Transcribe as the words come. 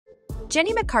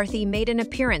Jenny McCarthy made an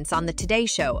appearance on the Today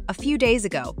Show a few days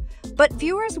ago, but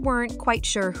viewers weren't quite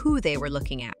sure who they were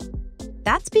looking at.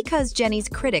 That's because Jenny's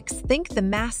critics think the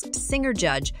Masked Singer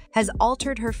judge has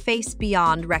altered her face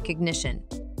beyond recognition.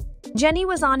 Jenny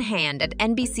was on hand at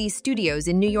NBC Studios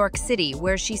in New York City,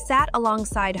 where she sat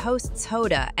alongside hosts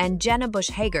Hoda and Jenna Bush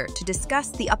Hager to discuss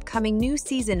the upcoming new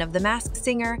season of The Masked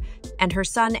Singer and her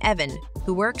son Evan,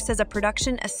 who works as a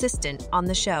production assistant on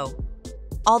the show.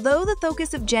 Although the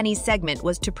focus of Jenny's segment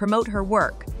was to promote her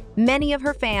work, many of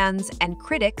her fans and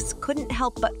critics couldn't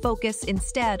help but focus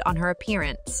instead on her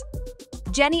appearance.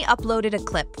 Jenny uploaded a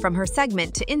clip from her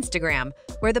segment to Instagram,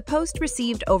 where the post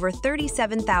received over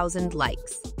 37,000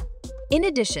 likes. In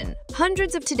addition,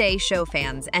 hundreds of Today Show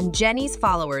fans and Jenny's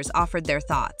followers offered their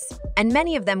thoughts, and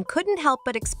many of them couldn't help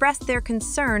but express their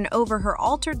concern over her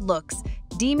altered looks,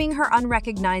 deeming her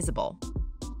unrecognizable.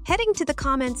 Heading to the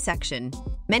comments section,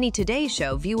 many Today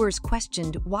Show viewers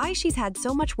questioned why she's had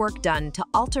so much work done to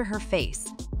alter her face.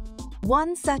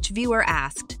 One such viewer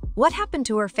asked, "What happened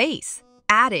to her face?"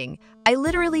 adding, "I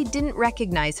literally didn't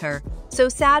recognize her, so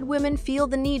sad women feel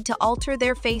the need to alter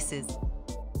their faces."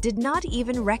 "Did not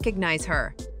even recognize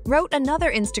her," wrote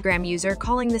another Instagram user,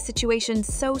 calling the situation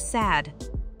so sad.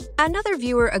 Another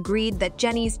viewer agreed that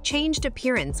Jenny's changed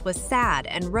appearance was sad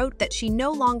and wrote that she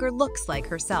no longer looks like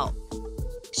herself.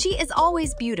 "She is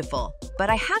always beautiful, but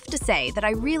I have to say that I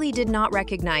really did not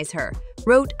recognize her,"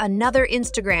 wrote another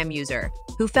Instagram user,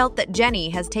 who felt that Jenny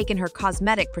has taken her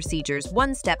cosmetic procedures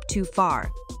one step too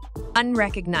far.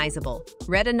 "Unrecognizable,"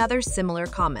 read another similar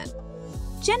comment.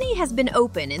 Jenny has been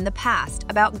open in the past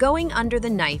about going under the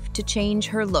knife to change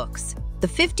her looks. The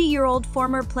 50-year-old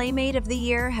former Playmate of the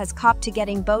Year has copped to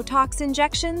getting Botox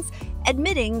injections,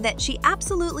 admitting that she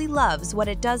absolutely loves what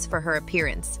it does for her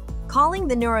appearance, calling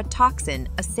the neurotoxin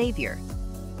a savior.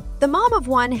 The mom of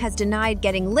one has denied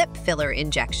getting lip filler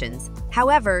injections.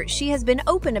 However, she has been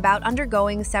open about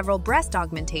undergoing several breast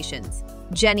augmentations.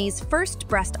 Jenny's first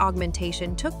breast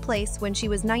augmentation took place when she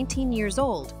was 19 years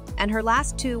old, and her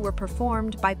last two were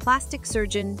performed by plastic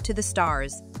surgeon to the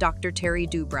stars, Dr. Terry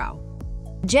Dubrow.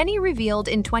 Jenny revealed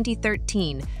in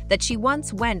 2013 that she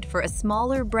once went for a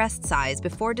smaller breast size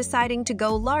before deciding to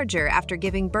go larger after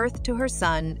giving birth to her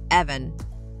son, Evan.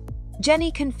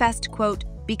 Jenny confessed, quote,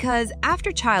 "Because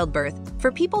after childbirth,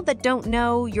 for people that don't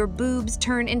know, your boobs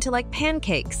turn into like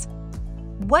pancakes."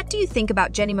 What do you think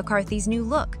about Jenny McCarthy's new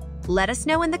look? Let us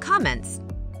know in the comments.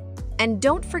 And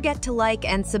don't forget to like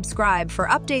and subscribe for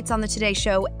updates on the Today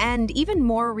Show and even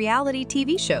more reality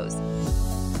TV shows.